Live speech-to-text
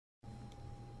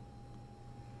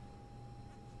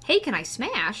Hey, can I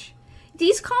smash?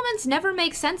 These comments never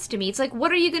make sense to me. It's like,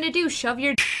 what are you going to do? Shove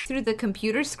your through the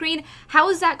computer screen? How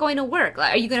is that going to work?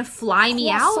 Like, are you going to fly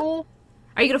me out?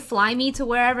 Are you going to fly me to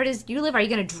wherever it is you live? Are you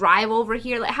going to drive over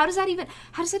here? Like, how does that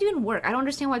even work? I don't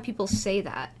understand why people say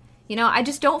that. You know, I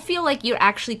just don't feel like you're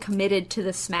actually committed to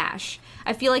the smash.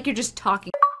 I feel like you're just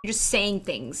talking. You're just saying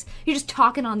things. You're just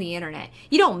talking on the internet.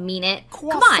 You don't mean it. Come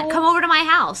on, come over to my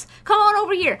house. Come on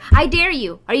over here. I dare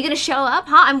you. Are you going to show up?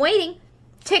 Huh? I'm waiting.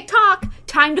 TikTok,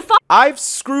 time to fuck. I've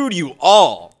screwed you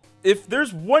all. If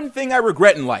there's one thing I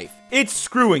regret in life, it's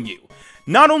screwing you.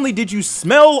 Not only did you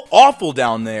smell awful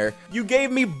down there, you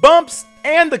gave me bumps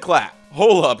and the clap.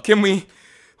 Hold up, can we...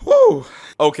 Whew.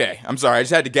 Okay, I'm sorry, I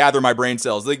just had to gather my brain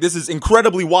cells. Like, this is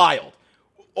incredibly wild.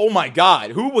 Oh my god,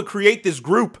 who would create this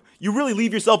group? You really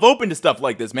leave yourself open to stuff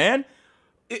like this, man.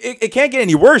 It can't get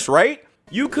any worse, right?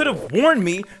 You could have warned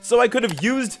me so I could have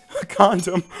used a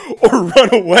condom or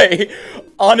run away.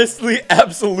 Honestly,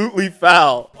 absolutely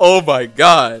foul. Oh my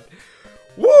god.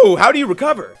 Woo, how do you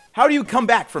recover? How do you come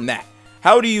back from that?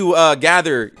 How do you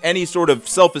gather any sort of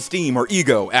self-esteem or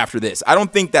ego after this? I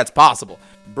don't think that's possible.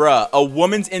 Bruh, a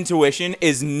woman's intuition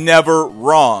is never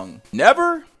wrong.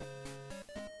 Never?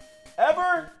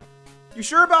 Ever? You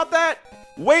sure about that?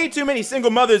 Way too many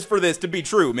single mothers for this to be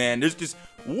true, man. There's just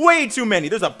way too many.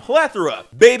 There's a plethora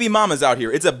of baby mamas out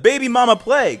here. It's a baby mama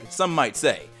plague, some might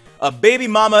say. A baby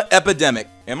mama epidemic.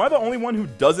 Am I the only one who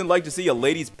doesn't like to see a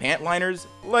lady's pant liners?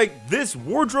 Like, this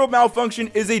wardrobe malfunction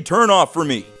is a turnoff for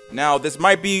me. Now, this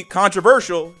might be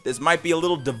controversial. This might be a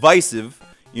little divisive,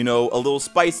 you know, a little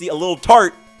spicy, a little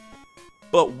tart.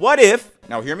 But what if,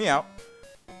 now hear me out,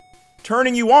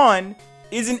 turning you on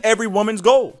isn't every woman's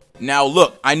goal? Now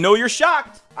look, I know you're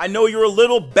shocked. I know you're a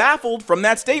little baffled from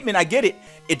that statement. I get it.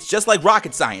 It's just like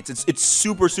rocket science. It's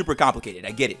super, super complicated.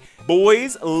 I get it.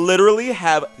 Boys literally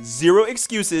have zero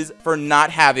excuses for not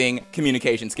having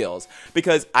communication skills.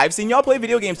 Because I've seen y'all play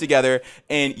video games together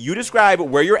and you describe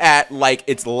where you're at like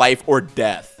it's life or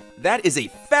death. That is a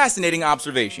fascinating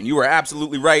observation. You are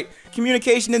absolutely right.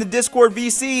 Communication in the Discord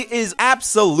VC is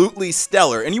absolutely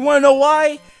stellar. And you want to know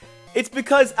why? It's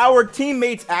because our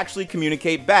teammates actually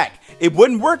communicate back. It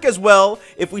wouldn't work as well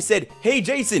if we said, "Hey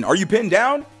Jason, are you pinned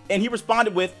down?" And he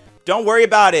responded with, "Don't worry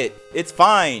about it. It's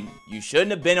fine. You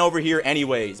shouldn't have been over here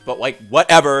anyways, but like,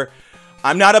 whatever.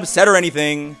 I'm not upset or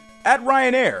anything." At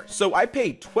Ryanair, so I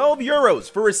paid 12 euros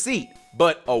for a seat,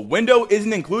 but a window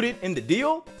isn't included in the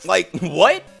deal? Like,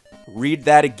 what? Read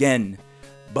that again,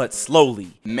 but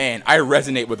slowly. Man, I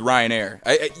resonate with Ryanair.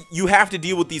 You have to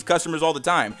deal with these customers all the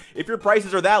time. If your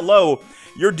prices are that low,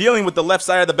 you're dealing with the left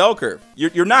side of the bell curve.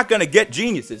 You're not gonna get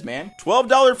geniuses, man.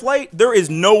 $12 flight, there is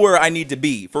nowhere I need to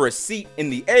be for a seat in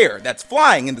the air that's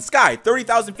flying in the sky,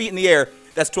 30,000 feet in the air.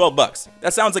 That's 12 bucks.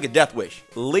 That sounds like a death wish.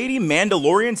 Lady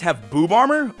Mandalorians have boob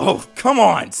armor? Oh, come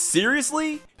on,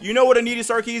 seriously? You know what, Anita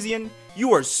Sarkeesian?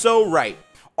 You are so right.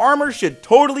 Armor should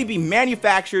totally be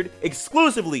manufactured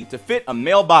exclusively to fit a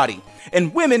male body,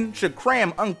 and women should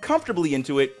cram uncomfortably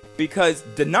into it because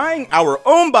denying our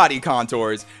own body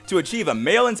contours to achieve a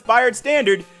male-inspired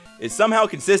standard is somehow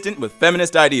consistent with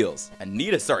feminist ideals.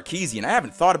 Anita Sarkeesian, I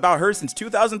haven't thought about her since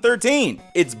 2013.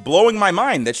 It's blowing my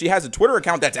mind that she has a Twitter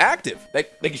account that's active,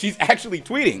 like she's actually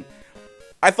tweeting.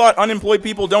 I thought unemployed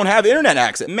people don't have internet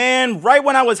access. Man, right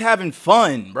when I was having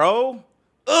fun, bro.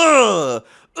 Ugh.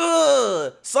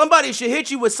 Somebody should hit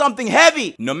you with something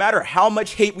heavy. No matter how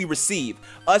much hate we receive,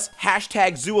 us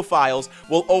 #zoophiles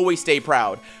will always stay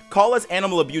proud. Call us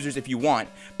animal abusers if you want,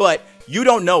 but you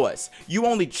don't know us. You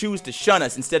only choose to shun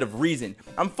us instead of reason.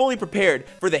 I'm fully prepared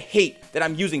for the hate that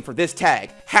I'm using for this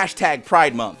tag,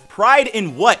 #Pride Month. Pride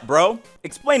in what, bro?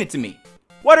 Explain it to me.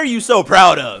 What are you so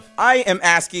proud of? I am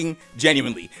asking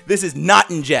genuinely. This is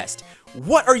not in jest.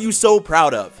 What are you so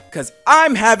proud of? Because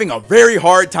I'm having a very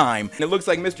hard time. And it looks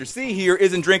like Mr. C here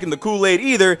isn't drinking the Kool-Aid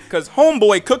either, because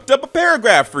homeboy cooked up a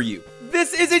paragraph for you.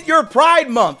 This isn't your Pride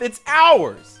Month, it's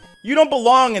ours. You don't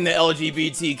belong in the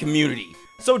LGBT community.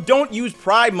 So don't use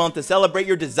Pride Month to celebrate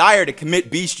your desire to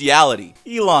commit bestiality.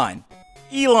 Elon,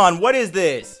 what is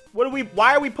this?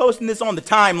 Why are we posting this on the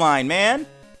timeline, man?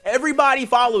 Everybody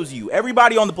follows you.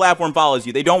 Everybody on the platform follows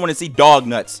you. They don't want to see dog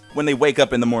nuts when they wake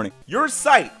up in the morning. Your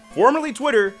site, formerly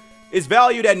Twitter, is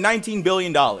valued at $19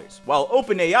 billion, while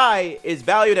OpenAI is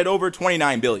valued at over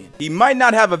 $29 billion. He might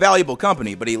not have a valuable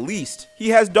company, but at least he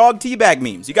has dog teabag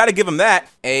memes. You gotta give him that.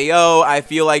 Ayo, I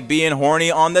feel like being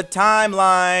horny on the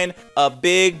timeline. A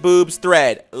big boobs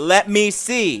thread. Let me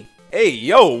see. Hey,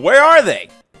 yo, where are they?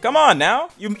 Come on now.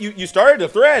 You started the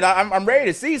thread. I'm ready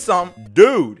to see some.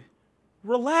 Dude,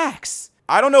 relax.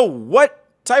 I don't know what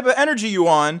type of energy you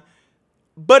on.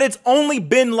 But it's only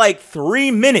been like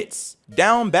 3 minutes.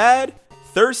 Down bad?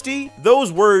 Thirsty?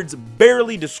 Those words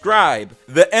barely describe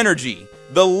the energy,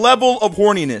 the level of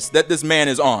horniness that this man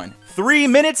is on. 3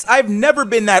 minutes? I've never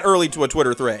been that early to a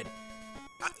Twitter thread.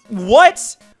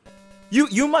 What?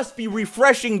 You must be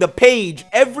refreshing the page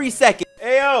every second.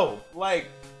 Ayo, like,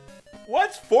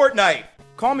 what's Fortnite?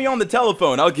 Call me on the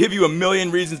telephone. I'll give you a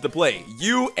million reasons to play.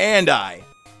 You and I.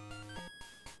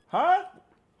 Huh?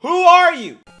 Who are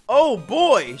you? Oh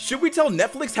boy, should we tell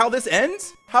Netflix how this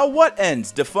ends? How what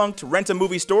ends? Defunct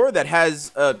rent-a-movie store that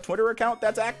has a Twitter account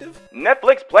that's active?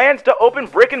 Netflix plans to open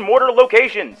brick-and-mortar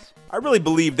locations. I really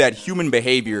believe that human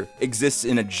behavior exists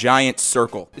in a giant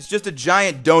circle. It's just a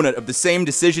giant donut of the same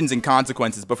decisions and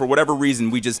consequences, but for whatever reason,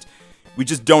 we just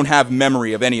don't have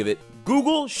memory of any of it.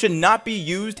 Google should not be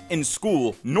used in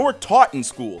school, nor taught in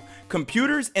school.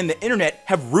 Computers and the internet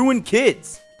have ruined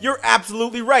kids. You're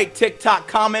absolutely right, TikTok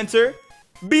commenter.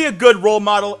 Be a good role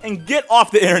model and get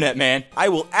off the internet, man. I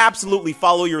will absolutely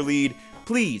follow your lead.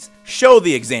 Please, show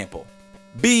the example.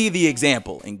 Be the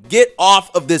example and get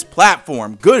off of this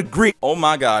platform. Good grief. Oh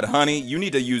my God, honey, you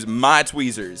need to use my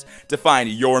tweezers to find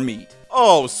your meat.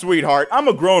 Oh, sweetheart, I'm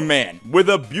a grown man with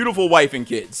a beautiful wife and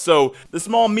kids, so the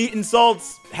small meat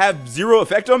insults have zero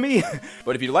effect on me.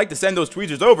 But if you'd like to send those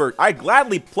tweezers over, I'd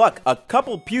gladly pluck a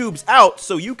couple pubes out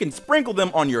so you can sprinkle them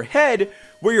on your head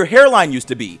where your hairline used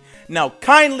to be. Now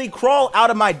kindly crawl out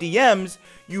of my DMs,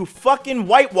 you fucking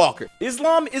White Walker.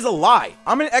 Islam is a lie.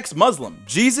 I'm an ex-Muslim.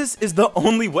 Jesus is the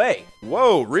only way.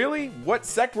 Whoa, really? What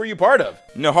sect were you part of?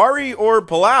 Nahari or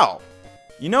Palau?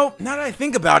 You know, now that I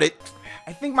think about it,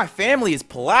 I think my family is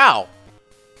Palau.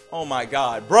 Oh my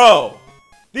God, bro.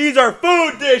 These are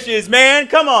food dishes, man.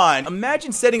 Come on.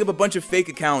 Imagine setting up a bunch of fake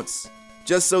accounts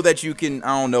just so that you can,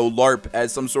 I don't know, LARP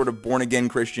as some sort of born-again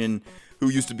Christian who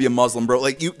used to be a Muslim, bro.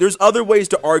 Like, there's other ways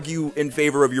to argue in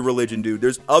favor of your religion, dude.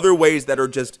 There's other ways that are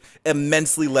just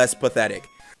immensely less pathetic.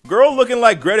 Girl looking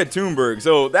like Greta Thunberg,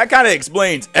 so that kind of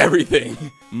explains everything.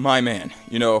 My man,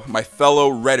 you know, my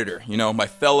fellow Redditor, you know, my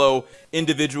fellow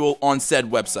individual on said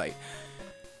website.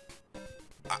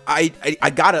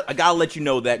 I gotta let you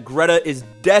know that Greta is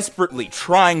desperately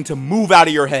trying to move out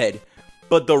of your head,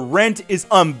 but the rent is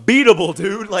unbeatable,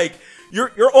 dude. Like,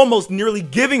 you're almost nearly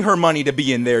giving her money to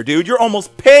be in there, dude. You're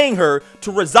almost paying her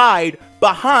to reside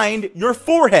behind your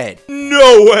forehead.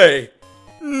 No way.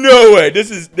 No way.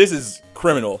 This is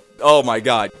criminal. Oh my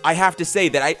God. I have to say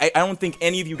that I don't think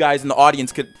any of you guys in the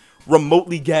audience could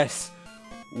remotely guess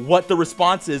what the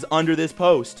response is under this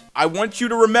post. I want you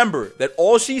to remember that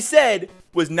all she said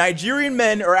was Nigerian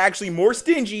men are actually more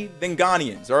stingy than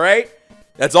Ghanaians, all right?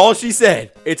 That's all she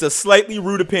said. It's a slightly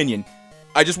rude opinion.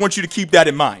 I just want you to keep that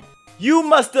in mind. You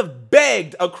must have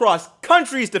begged across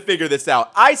countries to figure this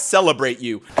out. I celebrate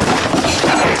you.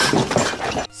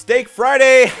 Steak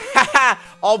Friday, haha,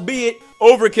 albeit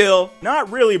overkill. Not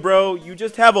really, bro. You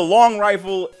just have a long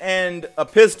rifle and a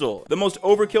pistol. The most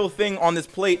overkill thing on this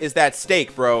plate is that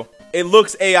steak, bro. It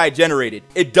looks AI generated.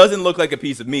 It doesn't look like a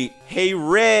piece of meat. Hey,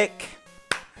 Rick.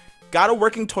 Got a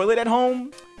working toilet at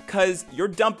home? Cause you're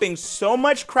dumping so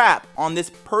much crap on this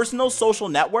personal social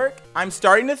network, I'm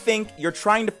starting to think you're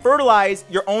trying to fertilize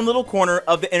your own little corner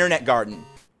of the internet garden.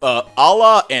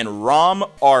 Allah and Ram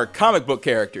are comic book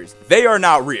characters. They are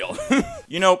not real.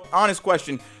 You know, honest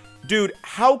question. Dude,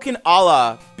 how can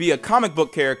Allah be a comic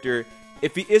book character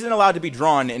if he isn't allowed to be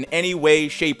drawn in any way,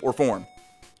 shape, or form?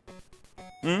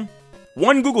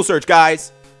 One Google search,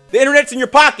 guys. The internet's in your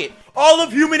pocket. All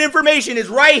of human information is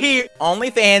right here.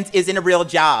 OnlyFans isn't a real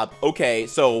job. Okay,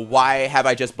 so why have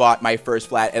I just bought my first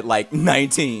flat at like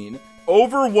 19?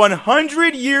 Over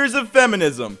 100 years of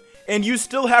feminism, and you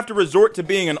still have to resort to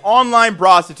being an online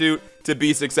prostitute to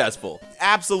be successful.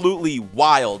 Absolutely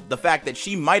wild, the fact that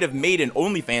she might have made an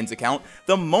OnlyFans account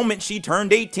the moment she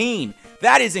turned 18.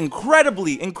 That is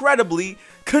incredibly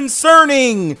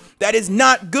concerning. That is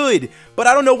not good. But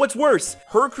I don't know what's worse,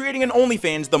 her creating an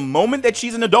OnlyFans the moment that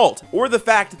she's an adult, or the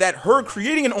fact that her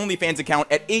creating an OnlyFans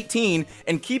account at 18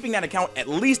 and keeping that account at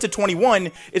least to 21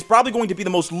 is probably going to be the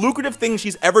most lucrative thing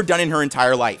she's ever done in her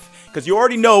entire life. Because you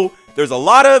already know there's a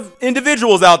lot of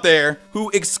individuals out there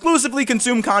who exclusively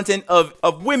consume content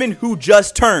of women who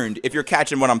just turned, if you're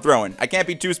catching what I'm throwing. I can't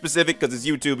be too specific because it's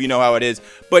YouTube, you know how it is,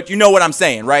 but you know what I'm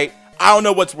saying, right? I don't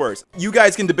know what's worse. You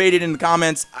guys can debate it in the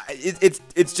comments.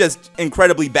 It's just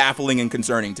incredibly baffling and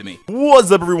concerning to me.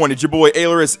 What's up, everyone? It's your boy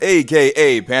Ailurus,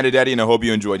 aka Panda Daddy, and I hope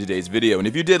you enjoyed today's video. And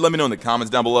if you did, let me know in the comments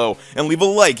down below, and leave a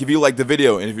like if you liked the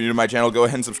video. And if you're new to my channel, go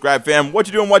ahead and subscribe, fam. What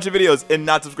you doing watching videos and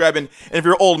not subscribing? And if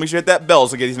you're old, make sure you hit that bell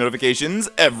so you get these notifications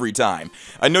every time.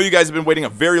 I know you guys have been waiting a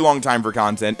very long time for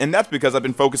content, and that's because I've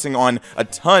been focusing on a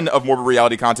ton of morbid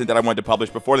reality content that I wanted to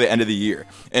publish before the end of the year.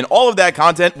 And all of that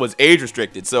content was age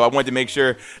restricted, so I wanted to make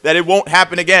sure that it won't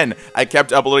happen again. I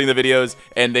kept uploading the videos,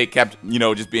 and they kept,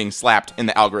 just being slapped in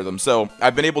the algorithm. So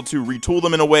I've been able to retool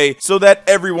them in a way so that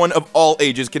everyone of all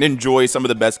ages can enjoy some of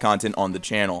the best content on the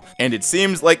channel. And it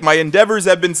seems like my endeavors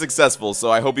have been successful,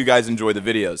 so I hope you guys enjoy the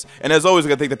videos. And as always, I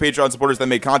gotta thank the Patreon supporters that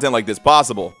make content like this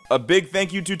possible. A big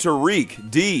thank you to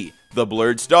Tariq, D, The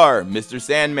Blurred Star, Mr.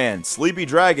 Sandman, Sleepy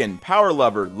Dragon, Power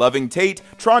Lover, Loving Tate,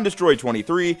 Tron Destroy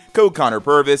 23, Code Connor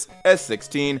Purvis,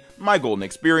 S16, My Golden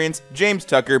Experience, James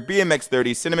Tucker,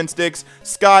 BMX30, Cinnamon Sticks,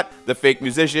 Scott, The Fake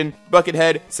Musician,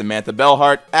 Buckethead, Samantha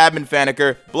Bellhart, Admin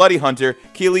Faniker, Bloody Hunter,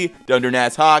 Keely,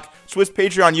 Dundernass Hawk, Swiss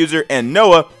Patreon user, and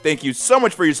Noah. Thank you so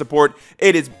much for your support.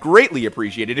 It is greatly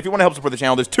appreciated. If you want to help support the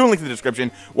channel, there's two links in the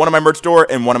description, one on my merch store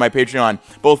and one on my Patreon.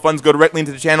 Both funds go directly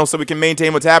into the channel so we can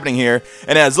maintain what's happening here.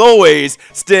 And as always,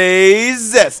 stay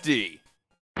zesty.